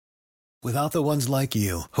Without the ones like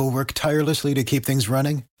you, who work tirelessly to keep things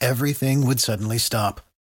running, everything would suddenly stop.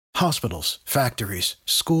 Hospitals, factories,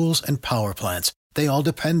 schools, and power plants, they all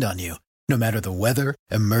depend on you. No matter the weather,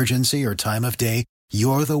 emergency, or time of day,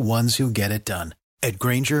 you're the ones who get it done. At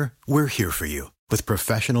Grainger, we're here for you with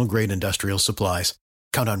professional-grade industrial supplies.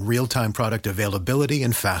 Count on real-time product availability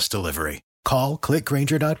and fast delivery. Call,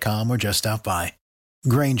 clickgrainger.com, or just stop by.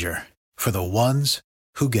 Grainger, for the ones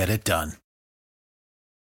who get it done.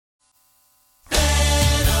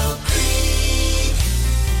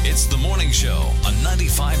 It's the morning show on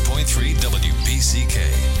 95.3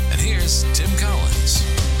 WPCK. And here's Tim Collins.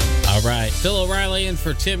 All right, Phil O'Reilly in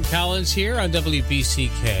for Tim Collins here on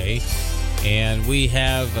WPCK. And we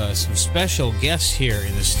have some special guests here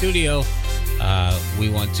in the studio we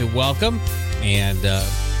want to welcome. And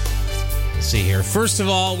let's see here. First of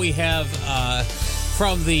all, we have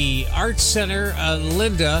from the Arts Center,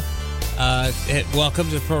 Linda. Welcome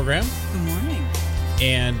to the program. Good morning.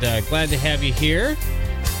 And glad to have you here.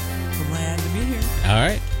 Glad to be here. All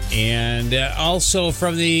right. And also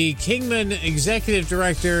from the Kingman Executive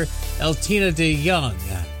Director, Eltine DeYoung.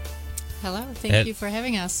 Hello. Thank you for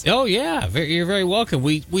having us. Oh, yeah. You're very welcome.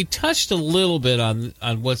 We touched a little bit on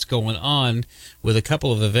what's going on with a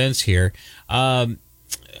couple of events here.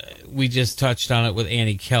 We just touched on it with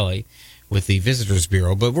Annie Kelly with the Visitors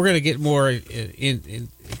Bureau, but we're going to get more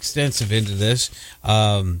extensive into this.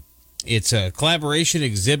 It's a collaboration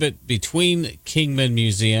exhibit between Kingman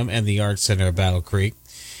Museum and the Arts Center of Battle Creek.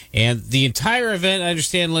 And the entire event, I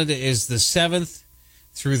understand, Linda, is the 7th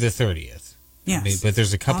through the 30th. Yes. But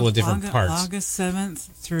there's a couple of different parts. August 7th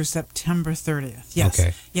through September 30th. Yes.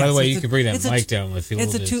 Okay. Yes. By the way, you can bring that mic down if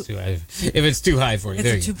it's too high. If it's too high for you.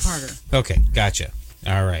 It's a two-parter. Okay. Gotcha.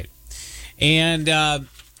 All right. And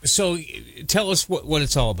so tell us what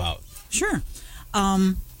it's all about. Sure.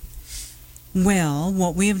 Well,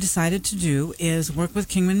 what we have decided to do is work with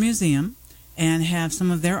Kingman Museum and have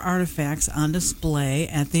some of their artifacts on display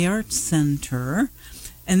at the Arts Center.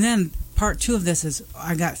 And then part 2 of this is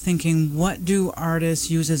I got thinking, what do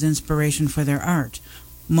artists use as inspiration for their art?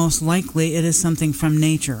 Most likely it is something from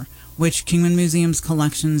nature, which Kingman Museum's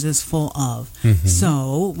collections is full of. Mm-hmm.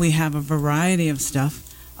 So we have a variety of stuff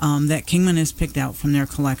that Kingman has picked out from their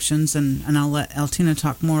collections, and I'll let Eltine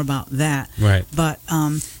talk more about that. Right. But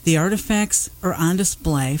the artifacts are on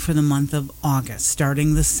display for the month of August,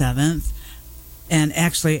 starting the 7th, and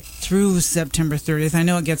actually through September 30th. I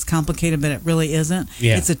know it gets complicated, but it really isn't.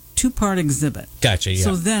 Yeah. It's a 2-part exhibit. Gotcha, yeah.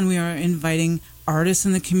 So then we are inviting artists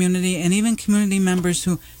in the community and even community members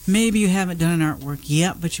who maybe you haven't done an artwork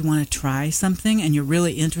yet, but you want to try something and you're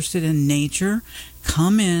really interested in nature.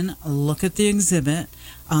 Come in, look at the exhibit.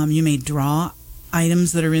 You may draw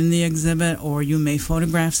items that are in the exhibit, or you may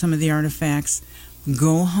photograph some of the artifacts.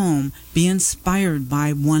 Go home, be inspired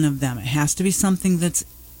by one of them. It has to be something that's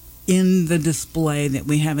in the display that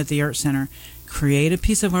we have at the Art Center. Create a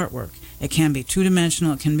piece of artwork. It can be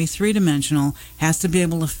 2-dimensional, it can be 3-dimensional, has to be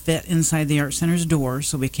able to fit inside the Art Center's door,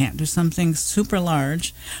 so we can't do something super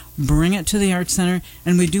large. Bring it to the Art Center,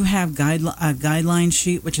 and we do have a guideline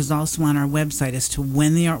sheet, which is also on our website, as to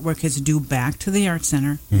when the artwork is due back to the Art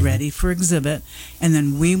Center, ready for exhibit, and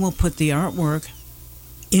then we will put the artwork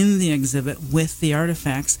in the exhibit with the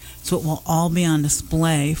artifacts, so it will all be on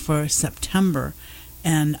display for September,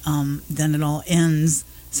 and then it all ends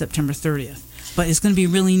September 30th. But it's going to be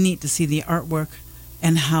really neat to see the artwork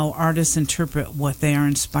and how artists interpret what they are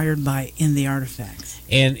inspired by in the artifacts.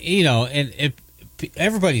 And,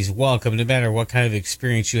 everybody's welcome, no matter what kind of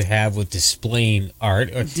experience you have with displaying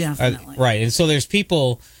art. Definitely. Right. And so there's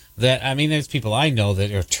people there's people I know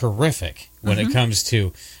that are terrific when it comes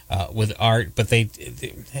to with art, but they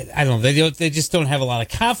just don't have a lot of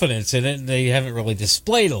confidence in it, and they haven't really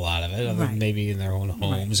displayed a lot of it, other than maybe in their own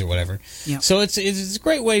homes or whatever. Yep. So it's a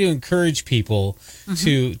great way to encourage people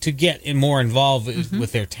to get more involved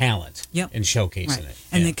with their talent and showcasing it.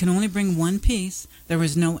 And they can only bring one piece. There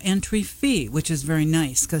is no entry fee, which is very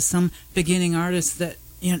nice, because some beginning artists that,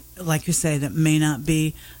 like you say, that may not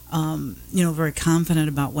be very confident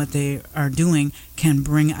about what they are doing can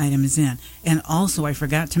bring items in. And also, I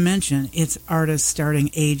forgot to mention, it's artists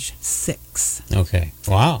starting age 6. Okay.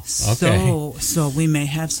 Wow. Okay. So we may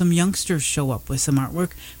have some youngsters show up with some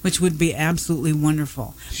artwork, which would be absolutely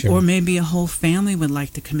wonderful. Sure. Or maybe a whole family would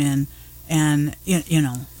like to come in and,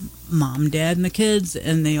 mom, dad, and the kids,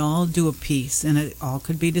 and they all do a piece, and it all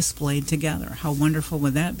could be displayed together. How wonderful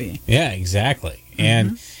would that be? Yeah, exactly.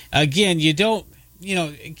 And again, you don't,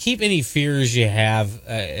 keep any fears you have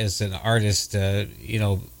as an artist,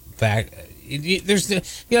 back.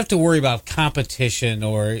 You have to worry about competition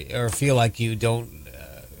or feel like you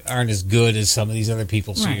aren't as good as some of these other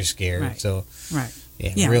people, so Right, you're scared. right. So Right.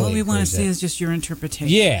 yeah, What really we want to encourage see that. is just your interpretation.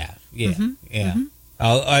 Yeah.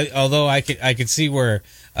 Although I could see where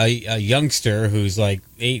a youngster who's like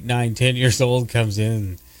 8, 9, 10 years old comes in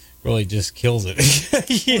and really just kills it.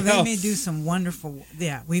 They may do some wonderful.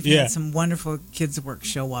 Yeah, we've had some wonderful kids' work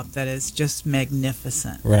show up that is just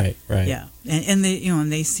magnificent. Right. Yeah, and they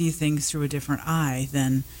and they see things through a different eye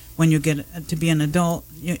than when you get to be an adult.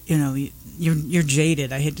 You're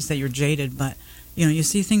jaded. I hate to say you're jaded, but you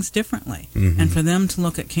see things differently. Mm-hmm. And for them to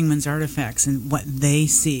look at Kingman's artifacts and what they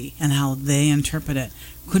see and how they interpret it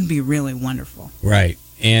could be really wonderful. Right.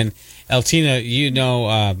 And Eltina,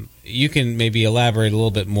 you can maybe elaborate a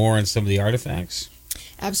little bit more on some of the artifacts.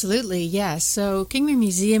 Absolutely, yes. So Kingman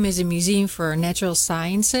Museum is a museum for natural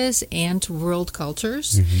sciences and world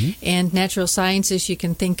cultures. And natural sciences, you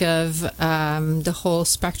can think of the whole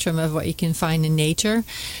spectrum of what you can find in nature.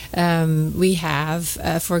 We have,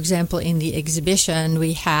 for example, in the exhibition,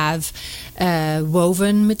 we have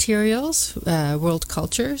woven materials, world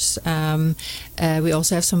cultures. We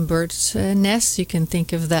also have some bird nests. You can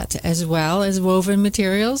think of that as well as woven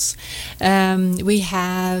materials. We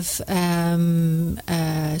have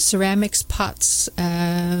ceramics pots,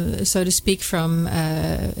 so to speak, from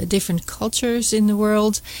different cultures in the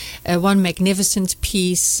world. One magnificent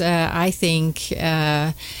piece, I think,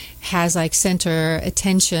 has like center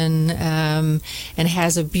attention and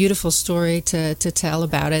has a beautiful story to tell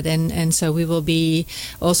about it, and so we will be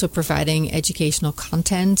also providing educational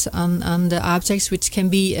content on the objects, which can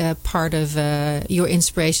be a part of your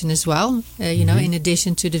inspiration as well, in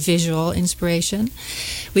addition to the visual inspiration.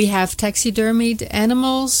 We have taxidermied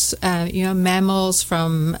animals, mammals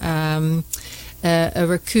from a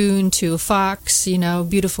raccoon to a fox,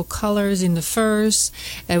 beautiful colors in the furs.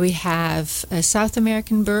 We have South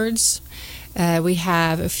American birds. We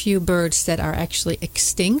have a few birds that are actually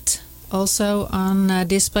extinct also on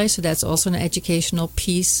display, so that's also an educational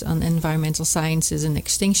piece on environmental sciences and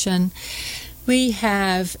extinction. We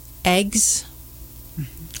have eggs.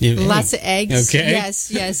 Lots of eggs. Okay.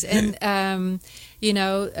 Yes. And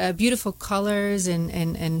beautiful colors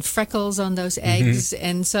and freckles on those eggs.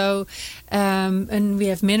 And so, and we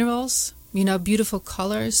have minerals, beautiful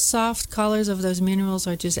colors, soft colors of those minerals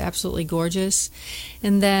are just absolutely gorgeous.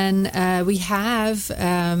 And then we have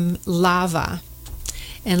lava.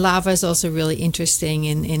 And lava is also really interesting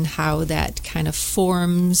in how that kind of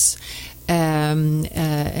forms,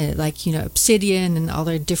 obsidian and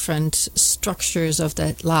other different structures of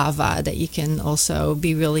that lava that you can also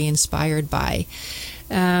be really inspired by.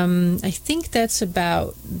 I think that's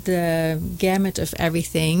about the gamut of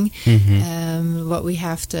everything, what we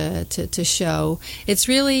have to show. It's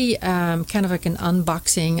really kind of like an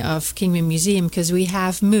unboxing of Kingman Museum, because we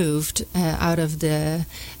have moved out of the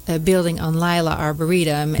building on Lila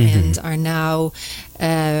Arboretum and are now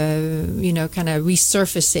kind of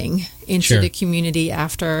resurfacing into the community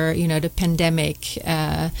after the pandemic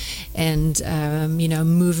and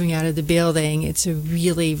moving out of the building. It's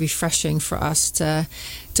really refreshing for us to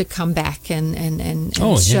come back and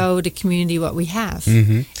show the community what we have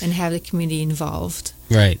and have the community involved.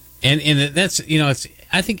 Right. And that's it's,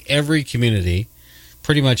 I think every community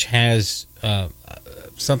pretty much has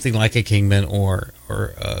something like a Kingman or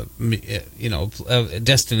a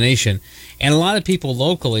destination, and a lot of people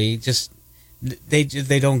locally just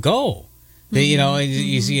they don't go.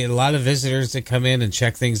 You see a lot of visitors that come in and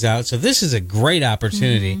check things out. So this is a great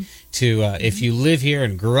opportunity to, if you live here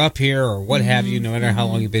and grew up here or what have you, no matter how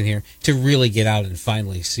long you've been here, to really get out and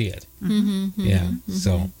finally see it.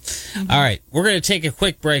 So, all right, we're going to take a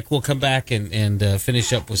quick break. We'll come back and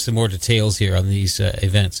finish up with some more details here on these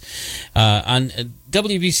events on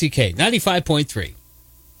WBCK 95.3.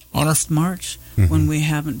 On our March, when we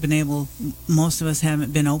haven't been able, most of us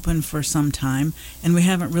haven't been open for some time, and we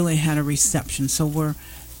haven't really had a reception. So we're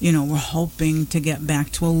hoping to get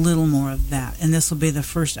back to a little more of that, and this will be the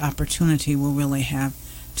first opportunity we'll really have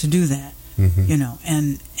to do that.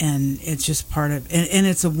 And it's just part of, and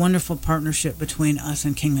it's a wonderful partnership between us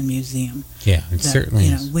and Kingman Museum. Yeah, it certainly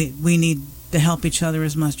is. We need to help each other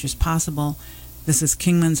as much as possible. This is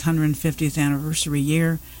Kingman's 150th anniversary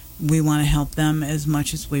year. We want to help them as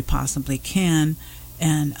much as we possibly can,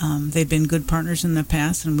 and they've been good partners in the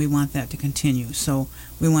past, and we want that to continue. So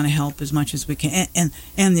we want to help as much as we can,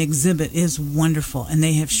 and the exhibit is wonderful, and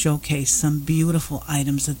they have showcased some beautiful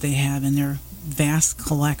items that they have in their vast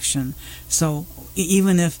collection. So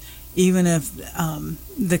even if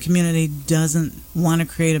the community doesn't want to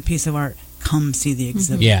create a piece of art, come see the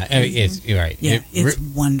exhibit. Yeah, it's you're right. Yeah, it's It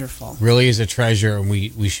wonderful. really is a treasure, and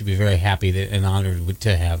we should be very happy and honored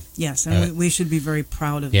to have. Yes, and we should be very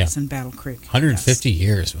proud of this in Battle Creek. 150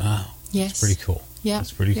 years. Wow. Yes. That's pretty cool. Yeah.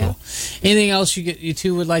 That's pretty cool. Anything else you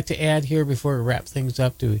two would like to add here before we wrap things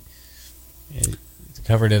up? Do we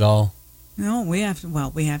covered it all? No, we have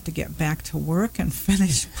to get back to work and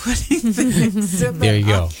finish putting the exhibit There you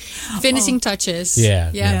go. up. Finishing touches.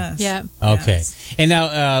 Yeah. Yeah. Yes. Yeah. Okay. Yes. And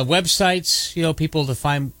now websites, people to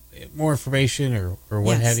find more information or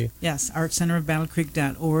what have you? Yes,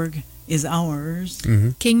 artcenterofbattlecreek.org is ours.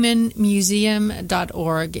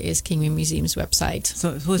 KingmanMuseum.org is Kingman Museum's website.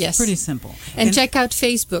 So it's pretty simple. And check out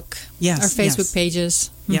Facebook. Yes, our Facebook pages.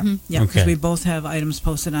 Yeah, Mhm. yeah, because Okay. we both have items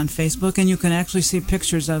posted on Facebook, and you can actually see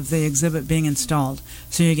pictures of the exhibit being installed,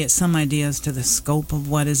 so you get some ideas to the scope of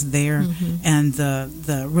what is there and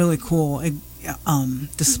the really cool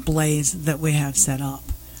displays that we have set up.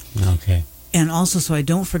 Okay. And also, so I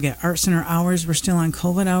don't forget, Art Center hours, we're still on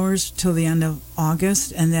COVID hours till the end of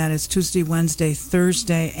August, and that is Tuesday, Wednesday,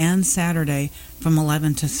 Thursday, and Saturday from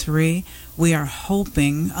 11 to 3. We are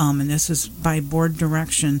hoping, and this is by board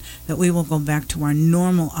direction, that we will go back to our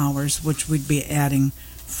normal hours, which we'd be adding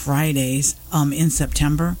Fridays in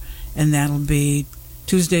September, and that'll be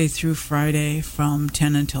Tuesday through Friday from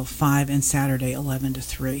 10 until 5, and Saturday 11 to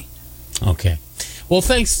 3. Okay. Well,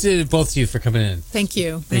 thanks to both of you for coming in. Thank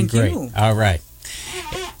you. Been Thank great. you. All right.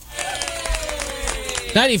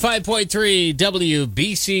 95.3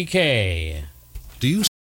 WBCK.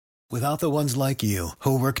 Without the ones like you,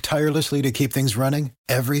 who work tirelessly to keep things running,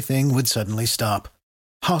 everything would suddenly stop.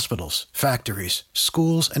 Hospitals, factories,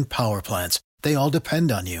 schools, and power plants, they all depend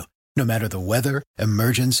on you. No matter the weather,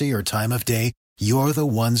 emergency, or time of day, you're the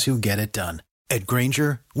ones who get it done. At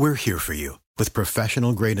Grainger, we're here for you with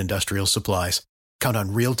professional-grade industrial supplies. Count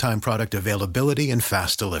on real-time product availability and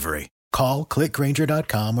fast delivery. Call, click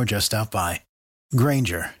Grainger.com, or just stop by.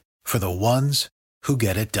 Grainger, for the ones who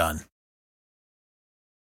get it done.